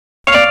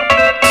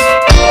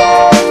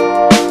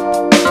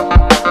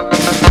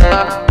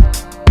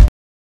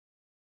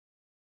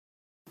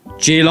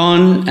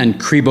Jaylon and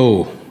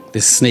Cribeau,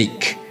 the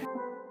Snake.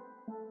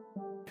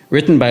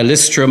 Written by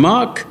Lystra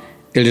Mark,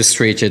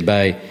 illustrated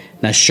by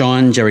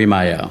Nahshon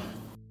Jeremiah.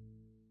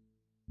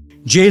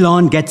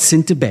 Jaylon gets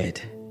into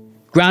bed.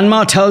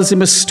 Grandma tells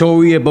him a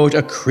story about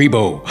a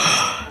Cribeau.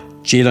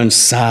 Jaylon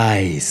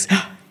sighs.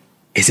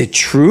 Is it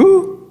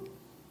true?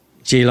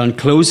 Jaylon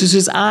closes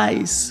his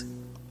eyes.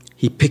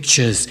 He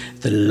pictures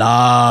the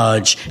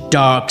large,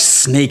 dark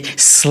snake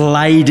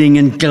sliding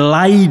and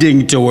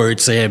gliding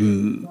towards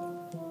him.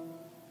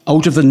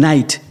 Out of the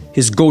night,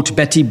 his goat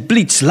Betty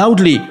bleats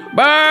loudly.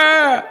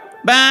 Bah!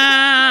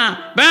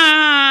 Bah!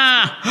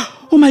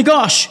 Bah! Oh my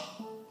gosh!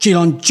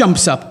 Jaylon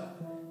jumps up.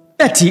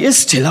 Betty is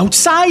still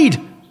outside.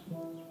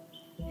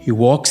 He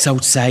walks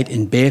outside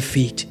in bare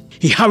feet.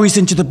 He hurries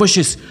into the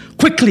bushes.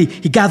 Quickly,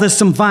 he gathers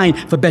some vine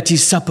for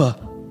Betty's supper.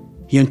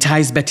 He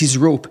unties Betty's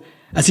rope.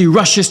 As he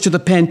rushes to the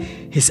pen,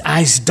 his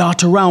eyes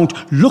dart around,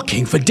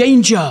 looking for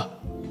danger.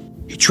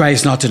 He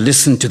tries not to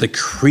listen to the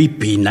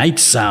creepy night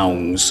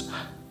sounds.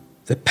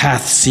 The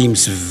path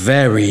seems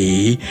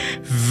very,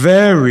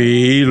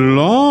 very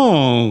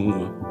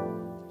long.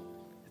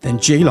 Then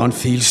Jaylon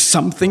feels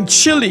something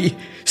chilly,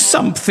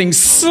 something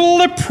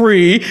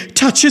slippery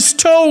touch his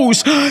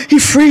toes. He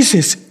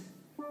freezes.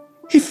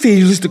 He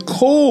feels the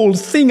cold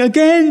thing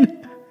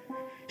again.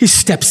 He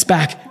steps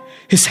back.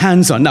 His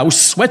hands are now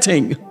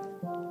sweating.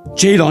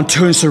 Jaylon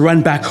turns to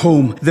run back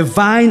home. The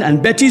vine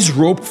and Betty's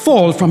rope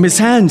fall from his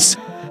hands.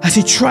 As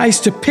he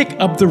tries to pick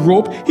up the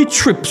rope, he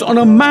trips on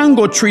a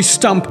mango tree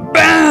stump.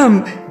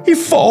 Bam! He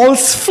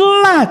falls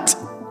flat.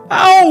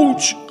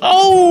 Ouch!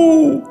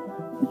 Oh!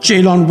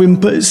 Jaylon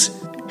whimpers.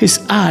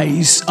 His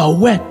eyes are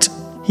wet.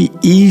 He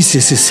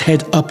eases his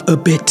head up a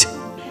bit.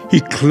 He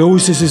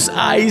closes his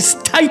eyes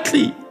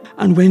tightly.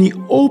 And when he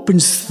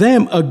opens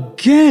them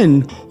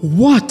again,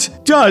 what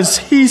does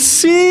he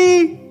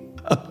see?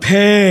 A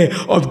pair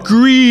of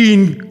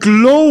green,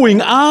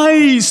 glowing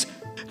eyes.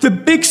 The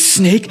big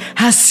snake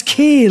has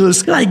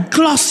scales like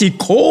glossy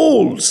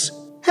coals.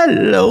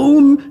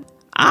 Hello,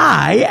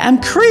 I am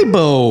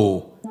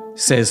Cribeau,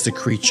 says the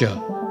creature.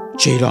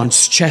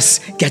 Jaylon's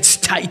chest gets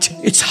tight.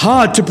 It's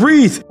hard to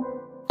breathe.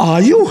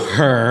 Are you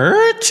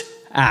hurt?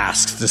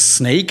 Asks the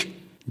snake.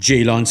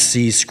 Jaylon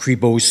sees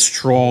Cribeau's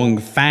strong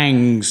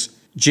fangs.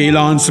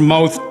 Jaylon's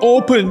mouth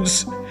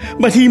opens,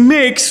 but he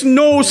makes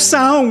no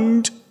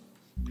sound.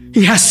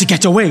 He has to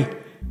get away.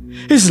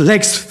 His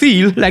legs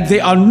feel like they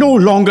are no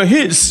longer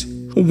his.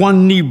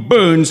 One knee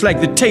burns like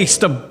the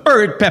taste of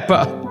bird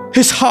pepper.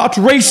 His heart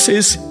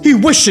races. He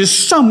wishes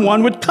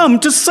someone would come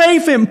to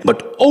save him,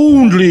 but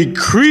only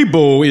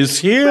Cribeau is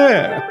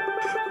here.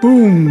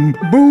 Boom,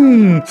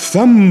 boom,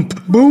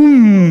 thump,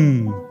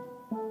 boom.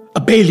 A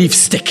bay leaf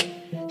stick.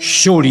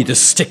 Surely the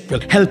stick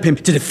will help him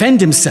to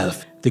defend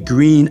himself. The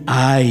green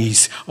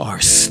eyes are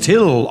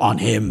still on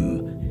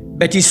him.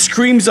 Betty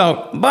screams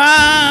out,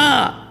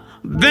 "Bah!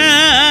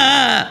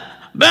 Bah!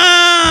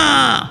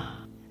 Bah!"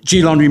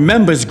 Jaylon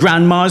remembers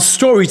Grandma's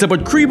stories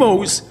about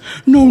Cribeaus.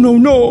 No, no,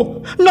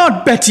 no,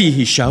 not Betty,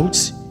 he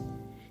shouts.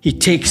 He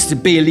takes the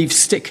bay leaf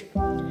stick.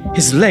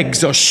 His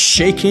legs are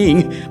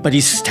shaking, but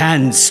he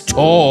stands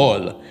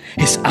tall.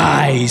 His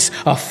eyes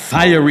are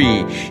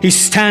fiery. He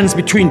stands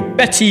between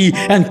Betty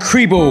and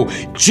Cribeau.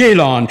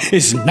 Jaylon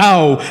is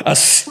now a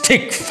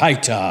stick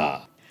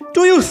fighter.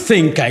 Do you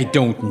think I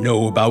don't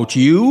know about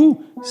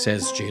you?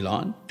 Says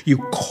Jaylon. You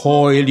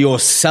coil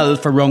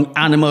yourself around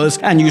animals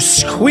and you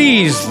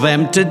squeeze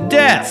them to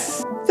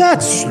death.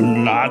 That's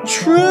not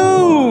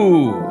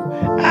true.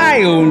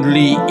 I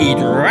only eat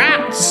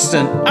rats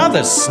and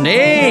other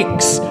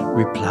snakes,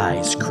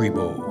 replies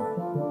Cribeau.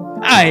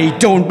 I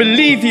don't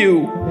believe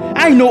you.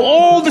 I know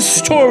all the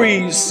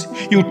stories.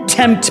 You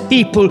tempt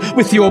people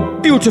with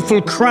your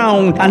beautiful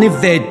crown, and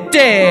if they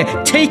dare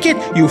take it,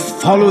 you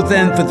follow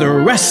them for the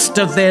rest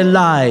of their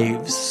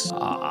lives.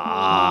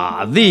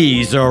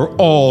 These are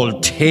all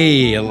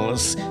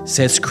tales,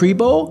 says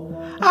Cribeau.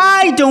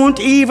 I don't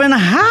even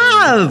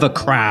have a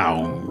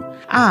crown.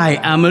 I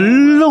am a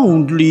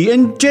lonely,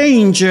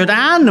 endangered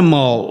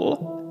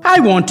animal. I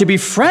want to be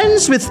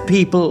friends with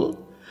people,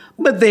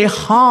 but they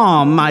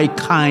harm my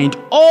kind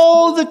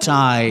all the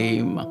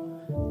time.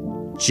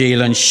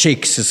 Jaylon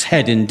shakes his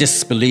head in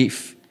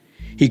disbelief.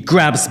 He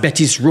grabs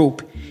Betty's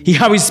rope. He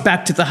hurries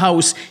back to the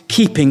house,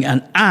 keeping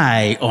an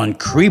eye on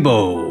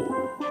Cribeau.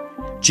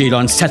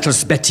 Jaylon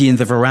settles Betty in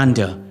the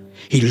veranda.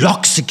 He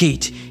locks the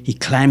gate. He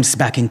climbs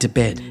back into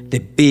bed. The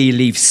bay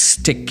leaf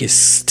stick is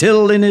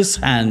still in his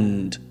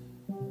hand.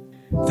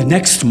 The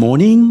next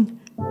morning,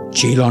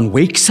 Jaylon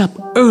wakes up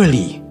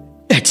early.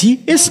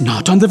 Betty is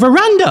not on the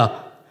veranda.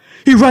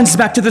 He runs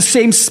back to the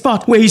same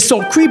spot where he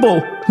saw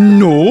Cribeau.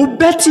 No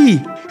Betty.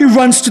 He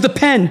runs to the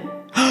pen.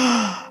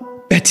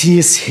 Betty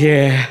is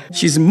here.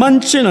 She's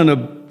munching on a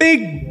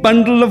big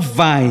bundle of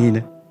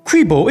vine.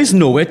 Cribeau is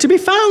nowhere to be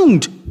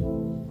found.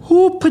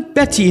 Who put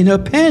Betty in her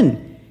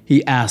pen?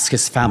 He asked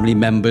his family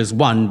members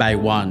one by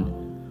one.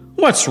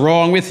 What's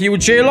wrong with you,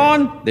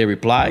 Jaylon? They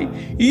reply.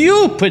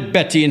 You put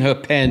Betty in her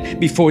pen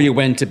before you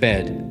went to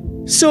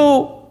bed.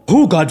 So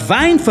 "Who got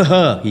vine for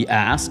her?" he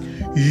asked.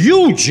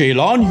 "You,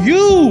 Jaylon,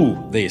 you,"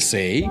 they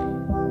say.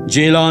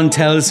 Jaylon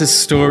tells his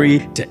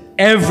story to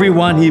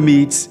everyone he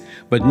meets,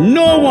 but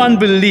no one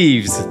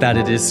believes that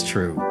it is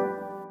true.